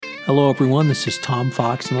Hello, everyone. This is Tom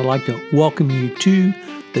Fox, and I'd like to welcome you to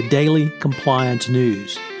the Daily Compliance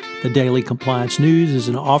News. The Daily Compliance News is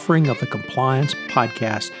an offering of the Compliance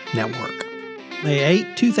Podcast Network. May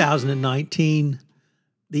 8, 2019,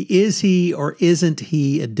 the Is He or Isn't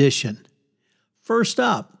He edition. First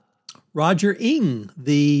up, Roger Ng,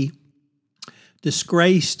 the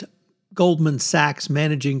disgraced Goldman Sachs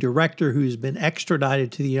managing director who's been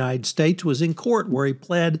extradited to the United States, was in court where he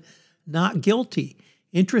pled not guilty.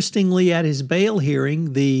 Interestingly, at his bail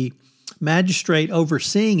hearing, the magistrate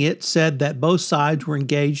overseeing it said that both sides were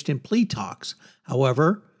engaged in plea talks.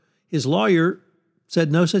 However, his lawyer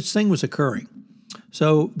said no such thing was occurring.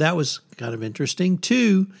 So that was kind of interesting.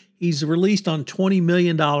 Two, he's released on $20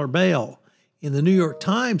 million bail. In the New York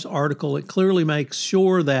Times article, it clearly makes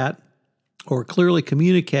sure that, or clearly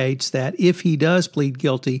communicates that if he does plead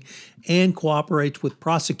guilty and cooperates with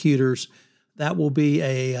prosecutors, that will be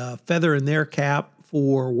a feather in their cap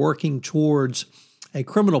for working towards a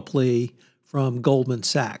criminal plea from Goldman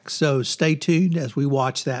Sachs. So stay tuned as we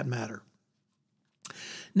watch that matter.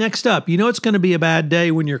 Next up, you know it's going to be a bad day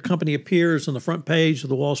when your company appears on the front page of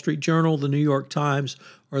the Wall Street Journal, the New York Times,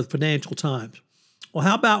 or the Financial Times. Well,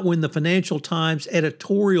 how about when the Financial Times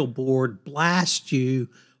editorial board blasts you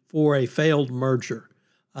for a failed merger?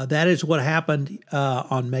 That is what happened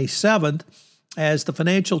on May 7th, as the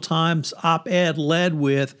Financial Times op-ed led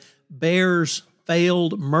with Bayer's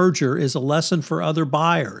failed merger is a lesson for other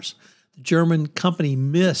buyers. The German company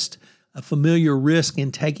missed a familiar risk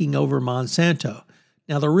in taking over Monsanto.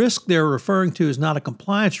 Now, the risk they're referring to is not a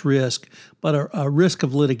compliance risk, but a risk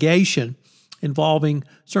of litigation involving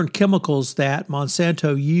certain chemicals that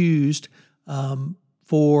Monsanto used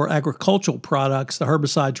for agricultural products, the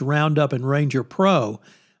herbicides Roundup and Ranger Pro.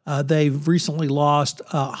 They've recently lost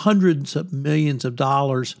hundreds of millions of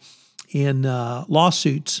dollars in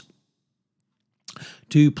lawsuits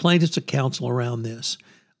to plaintiffs' counsel around this.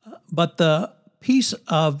 But the piece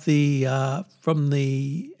of from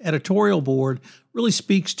the editorial board really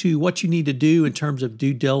speaks to what you need to do in terms of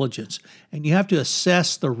due diligence. And you have to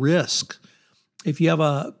assess the risk. If you have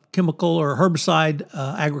a chemical or herbicide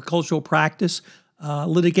agricultural practice,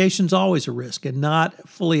 litigation is always a risk, and not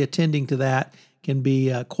fully attending to that can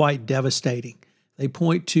be quite devastating. They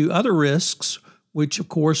point to other risks, which of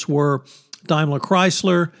course were Daimler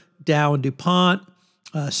Chrysler, Dow and DuPont,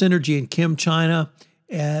 Synergy and Chem China,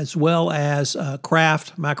 as well as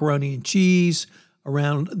Kraft Macaroni and Cheese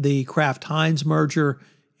around the Kraft-Heinz merger.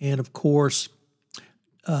 And of course,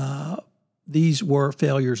 these were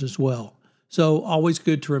failures as well. So always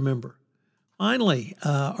good to remember. Finally,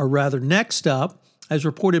 or rather next up, as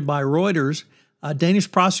reported by Reuters,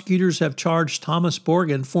 Danish prosecutors have charged Thomas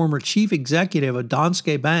Borgen, former chief executive of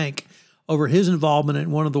Danske Bank, over his involvement in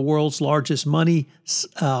one of the world's largest money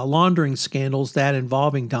laundering scandals, that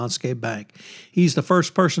involving Danske Bank. He's the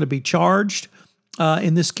first person to be charged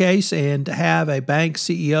in this case, and to have a bank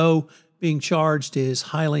CEO being charged is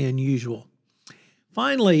highly unusual.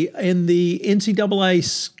 Finally, in the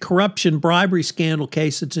NCAA corruption bribery scandal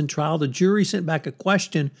case that's in trial, the jury sent back a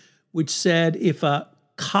question which said if a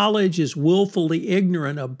college is willfully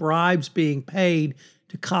ignorant of bribes being paid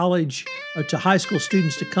to college or to high school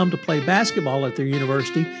students to come to play basketball at their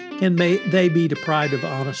university, can they be deprived of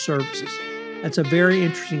honest services? That's a very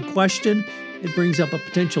interesting question. It brings up a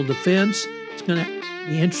potential defense. It's going to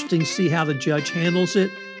be interesting to see how the judge handles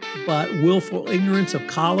it. But willful ignorance of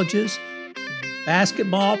colleges,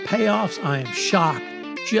 basketball payoffs, I am shocked,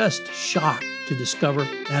 just shocked to discover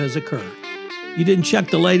that has occurred. You didn't check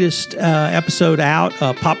the latest episode out,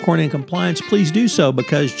 Popcorn and Compliance, please do so,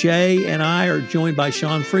 because Jay and I are joined by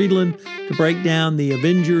Sean Friedland to break down the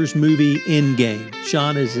Avengers movie Endgame.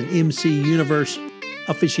 Sean is an MC Universe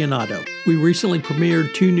aficionado. We recently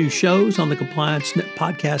premiered 2 new shows on the Compliance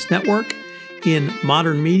Podcast Network in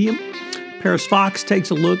modern medium. Paris Fox takes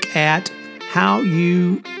a look at how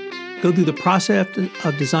you go through the process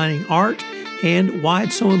of designing art and why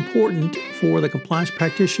it's so important for the compliance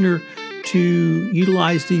practitioner to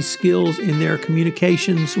utilize these skills in their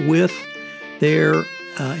communications with their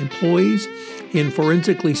employees. In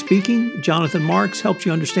Forensically Speaking, Jonathan Marks helps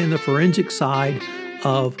you understand the forensic side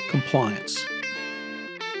of compliance.